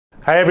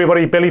Hey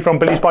everybody, Billy from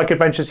Billy's Bike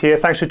Adventures here.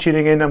 Thanks for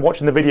tuning in and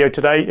watching the video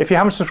today. If you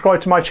haven't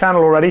subscribed to my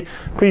channel already,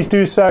 please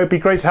do so. It'd be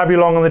great to have you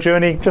along on the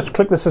journey. Just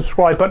click the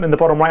subscribe button in the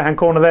bottom right hand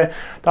corner there.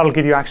 That'll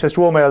give you access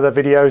to all my other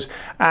videos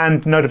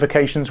and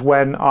notifications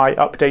when I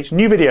update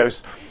new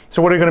videos.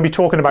 So what are we going to be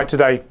talking about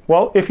today?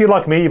 Well, if you're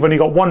like me, you've only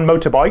got one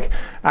motorbike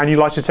and you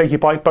like to take your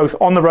bike both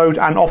on the road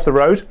and off the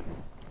road,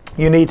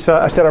 you need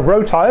a set of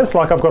road tyres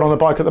like I've got on the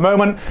bike at the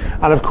moment,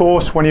 and of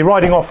course when you're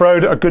riding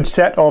off-road, a good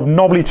set of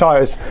knobbly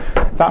tyres.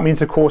 That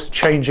means of course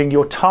changing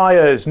your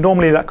tyres.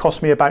 Normally that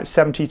costs me about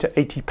 70 to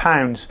 80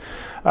 pounds.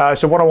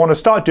 So what I want to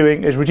start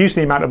doing is reduce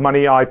the amount of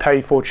money I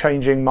pay for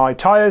changing my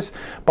tyres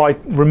by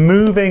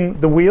removing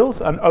the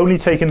wheels and only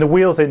taking the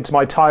wheels into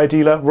my tyre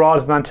dealer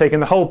rather than taking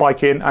the whole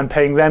bike in and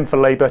paying them for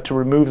labour to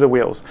remove the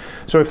wheels.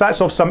 So if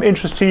that's of some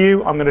interest to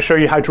you, I'm going to show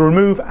you how to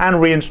remove and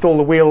reinstall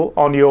the wheel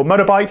on your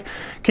motorbike.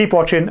 Keep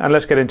watching and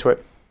let's get into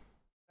it.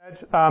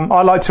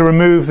 I like to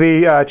remove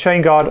the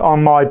chain guard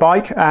on my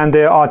bike, and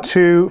there are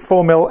two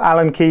 4mm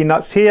Allen key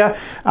nuts here,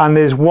 and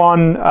there's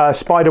one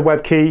spider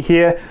web key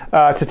here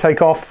to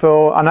take off,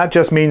 and that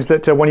just means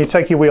that when you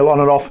take your wheel on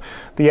and off,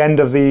 the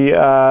end of the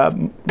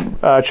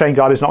chain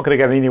guard is not going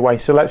to get in your way.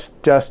 So let's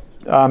just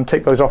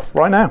take those off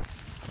right now.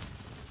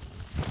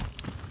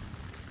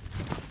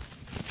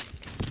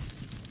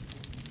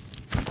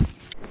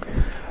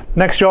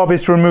 Next job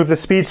is to remove the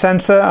speed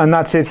sensor, and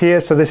that's it here.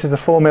 So this is the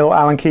 4mm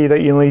Allen key that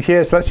you'll need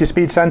here. So that's your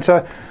speed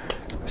sensor.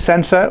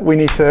 We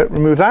need to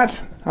remove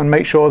that and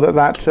make sure that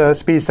that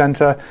speed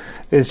sensor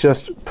is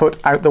just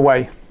put out the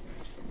way.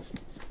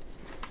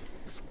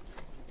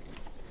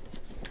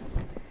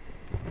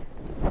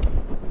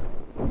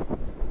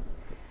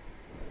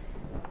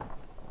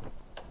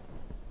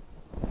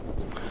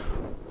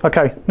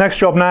 Okay, next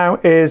job now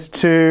is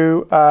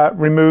to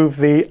remove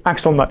the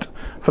axle nut.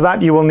 For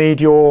that you will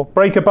need your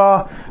breaker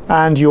bar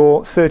and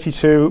your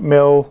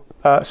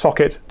 32mm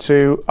socket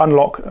to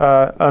unlock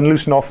and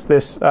loosen off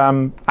this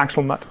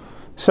axle nut.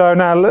 So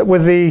now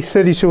with the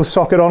 32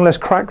 socket on, let's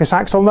crack this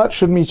axle nut.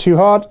 Shouldn't be too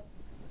hard.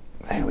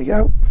 There we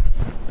go.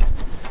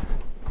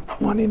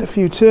 Might need a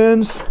few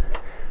turns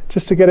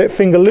just to get it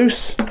finger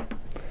loose.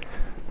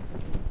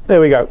 There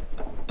we go.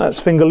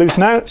 That's finger loose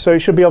now, so you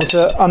should be able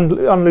to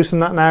unloosen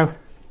that now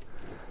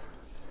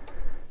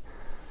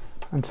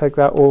and take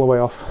that all the way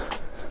off.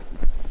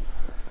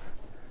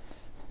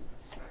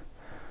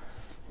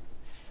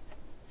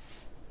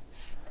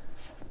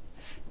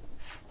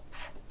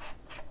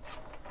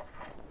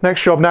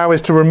 Next job now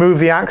is to remove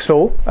the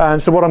axle, and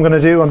so what I'm going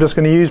to do, I'm just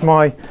going to use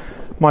my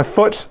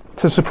foot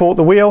to support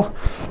the wheel,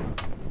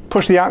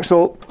 push the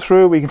axle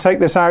through. We can take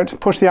this out,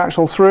 push the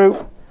axle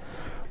through,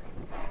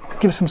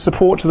 give some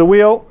support to the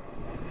wheel.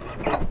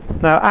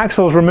 Now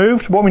axle's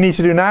removed. What we need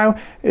to do now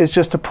is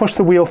just to push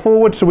the wheel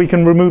forward so we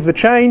can remove the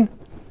chain.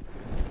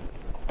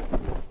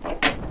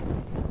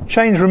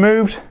 Chain's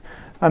removed,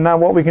 and now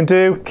what we can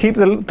do, keep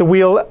the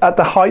wheel at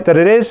the height that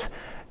it is,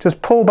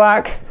 just pull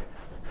back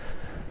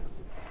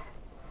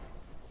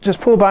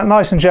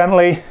nice and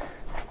gently,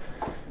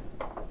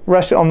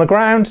 rest it on the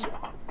ground,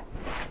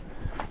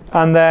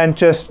 and then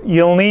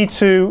you'll need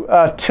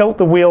to tilt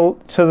the wheel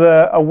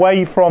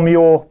away from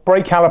your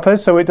brake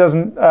calipers so it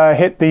doesn't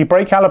hit the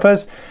brake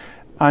calipers,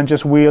 and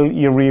just wheel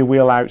your rear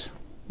wheel out.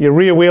 Your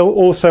rear wheel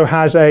also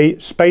has a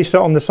spacer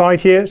on the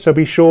side here, so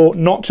be sure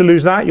not to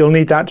lose that. You'll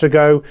need that to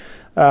go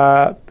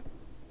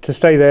to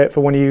stay there for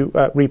when you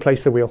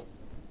replace the wheel.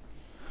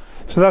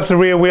 So that's the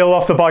rear wheel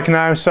off the bike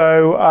now.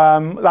 So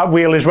that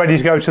wheel is ready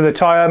to go to the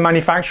tyre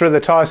manufacturer, the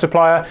tyre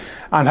supplier,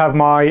 and have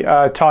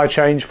my tyre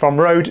change from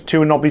road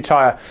to a knobbly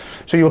tyre.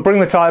 So you'll bring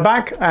the tyre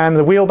back and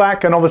the wheel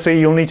back, and obviously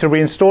you'll need to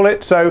reinstall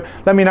it. So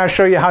let me now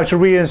show you how to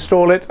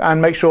reinstall it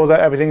and make sure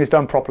that everything is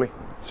done properly.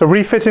 So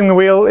refitting the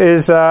wheel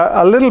is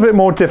a little bit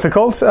more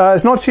difficult.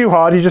 It's not too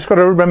hard. You just got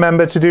to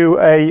remember to do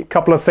a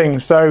couple of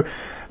things. So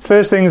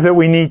first things that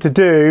we need to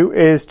do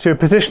is to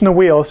position the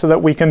wheel so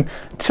that we can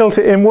tilt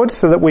it inwards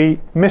so that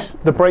we miss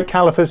the brake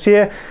calipers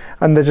here,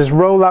 and then just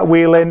roll that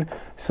wheel in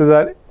so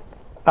that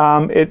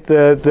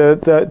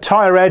the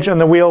tyre edge and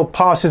the wheel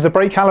passes the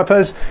brake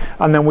calipers,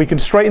 and then we can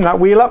straighten that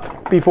wheel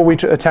up before we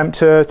attempt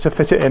to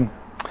fit it in.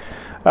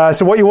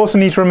 So what you also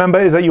need to remember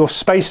is that your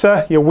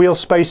wheel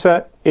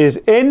spacer is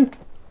in.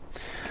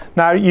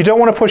 Now you don't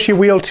want to push your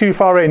wheel too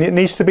far in. It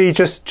needs to be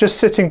just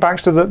sitting back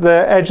so that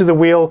the edge of the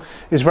wheel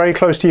is very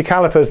close to your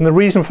calipers, and the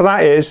reason for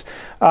that is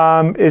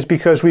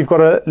because we've got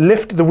to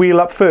lift the wheel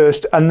up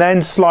first and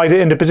then slide it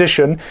into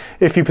position.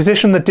 If you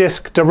position the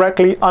disc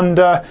directly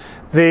under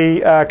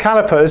the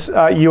calipers,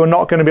 you are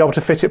not going to be able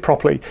to fit it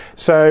properly.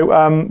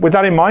 So with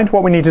that in mind,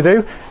 what we need to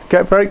do,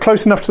 get very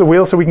close enough to the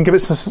wheel so we can give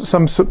it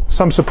some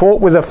support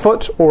with a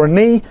foot or a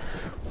knee.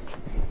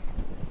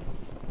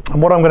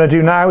 And what I'm going to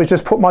do now is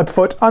just put my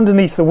foot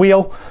underneath the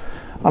wheel,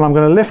 and I'm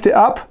going to lift it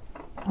up.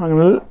 I'm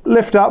going to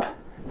lift up.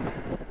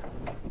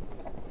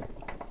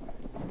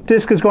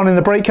 Disc has gone in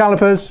the brake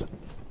calipers.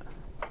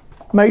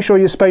 Make sure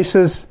your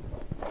spacers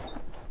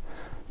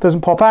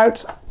doesn't pop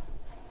out.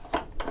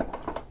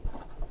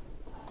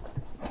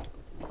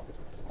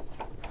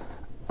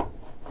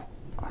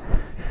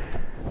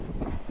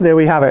 there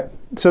we have it.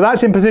 So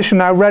that's in position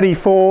now, ready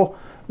for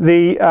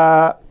the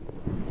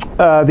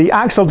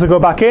axle to go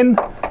back in.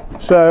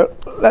 So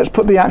let's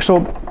put the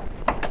axle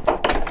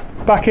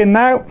back in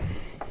now.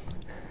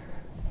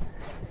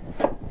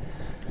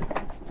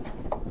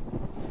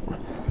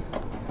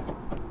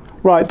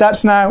 Right,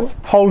 that's now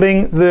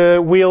holding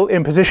the wheel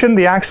in position,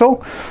 the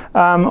axle.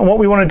 And what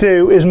we want to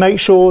do is make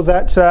sure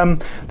that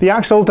the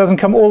axle doesn't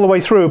come all the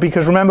way through,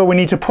 because remember, we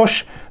need to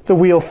push the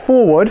wheel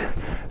forward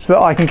so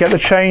that I can get the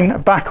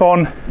chain back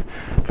on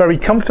very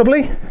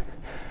comfortably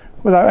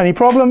without any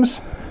problems.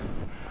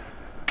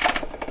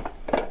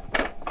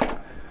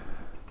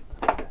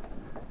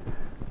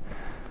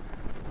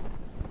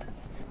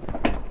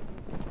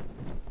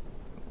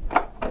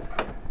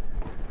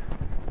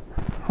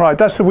 Right,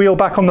 that's the wheel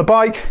back on the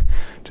bike.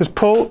 Just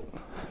pull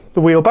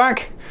the wheel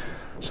back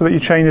so that your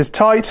chain is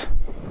tight.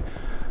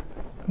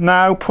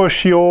 Now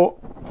push your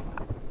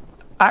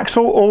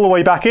axle all the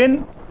way back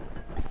in.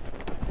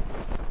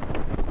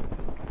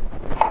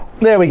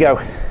 There we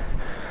go.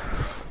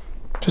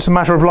 Just a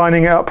matter of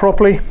lining it up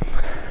properly.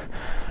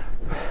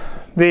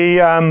 The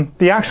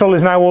axle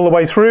is now all the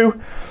way through.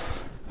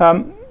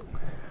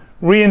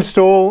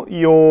 Reinstall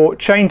your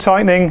chain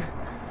tightening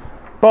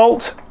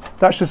bolt.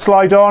 That should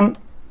slide on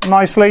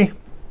nicely.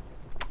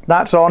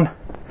 That's on.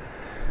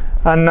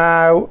 And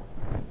now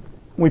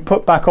we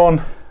put back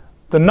on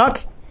the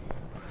nut.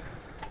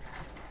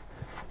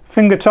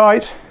 Finger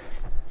tight.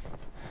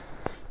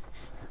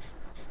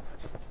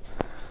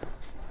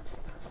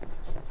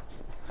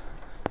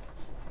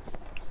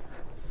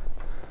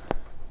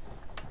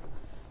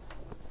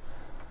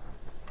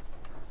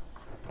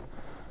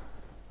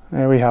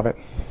 There we have it.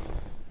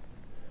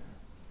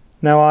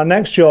 Now our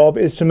next job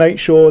is to make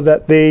sure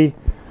that the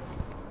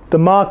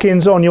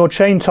markings on your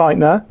chain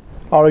tightener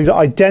are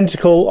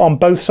identical on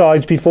both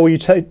sides before you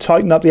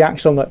tighten up the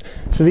axle nut.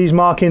 So these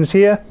markings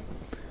here,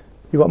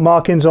 you've got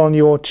markings on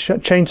your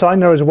chain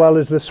tightener as well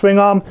as the swing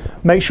arm.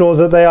 Make sure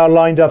that they are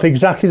lined up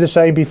exactly the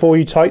same before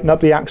you tighten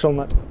up the axle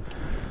nut.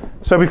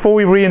 So before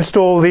we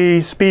reinstall the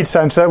speed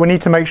sensor, we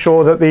need to make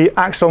sure that the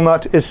axle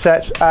nut is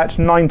set at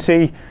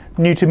 90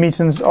 Newton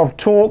meters of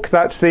torque.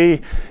 That's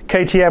the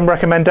KTM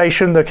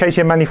recommendation, the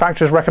KTM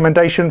manufacturer's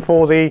recommendation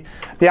for the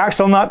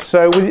axle nut.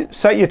 So we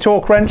set your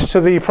torque wrench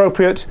to the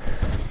appropriate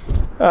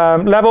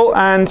level,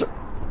 and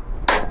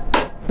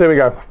there we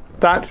go.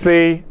 That's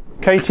the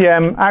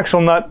KTM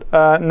axle nut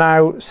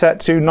now set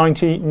to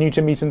 90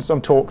 Newton meters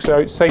on torque, so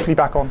it's safely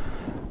back on.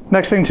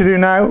 Next thing to do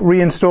now,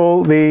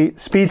 reinstall the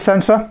speed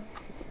sensor.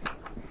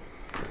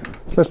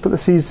 Let's put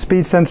the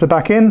speed sensor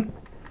back in,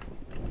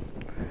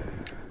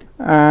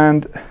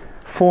 and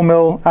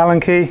 4mm Allen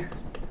key,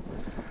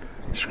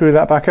 screw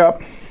that back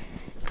up,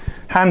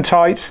 hand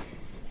tight.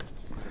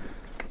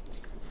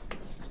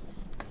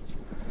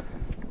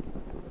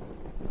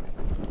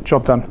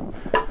 Job done.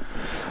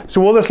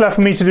 So all that's left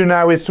for me to do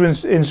now is to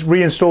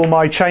reinstall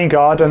my chain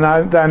guard,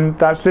 and then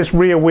that's this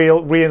rear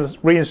wheel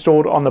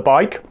reinstalled on the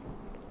bike.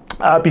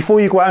 Before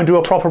you go out and do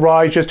a proper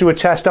ride, just do a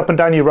test up and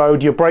down your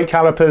road. Your brake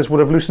calipers would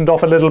have loosened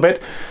off a little bit,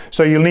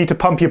 so you'll need to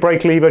pump your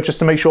brake lever just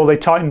to make sure they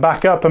tighten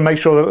back up and make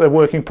sure that they're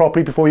working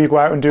properly before you go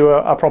out and do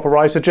a proper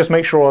ride. So just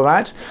make sure of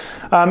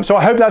that. So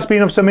I hope that's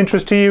been of some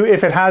interest to you.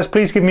 If it has,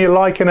 please give me a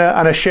like and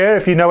a share.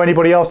 If you know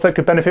anybody else that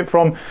could benefit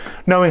from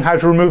knowing how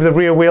to remove the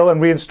rear wheel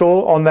and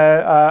reinstall on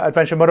their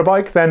adventure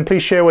motorbike, then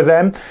please share with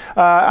them.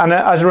 And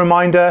as a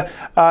reminder,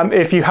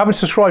 if you haven't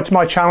subscribed to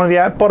my channel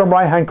yet, bottom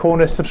right hand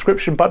corner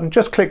subscription button,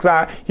 just click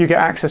that. You get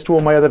access to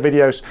all my other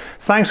videos.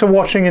 Thanks for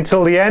watching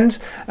until the end,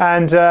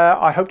 and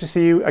I hope to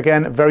see you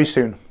again very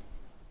soon.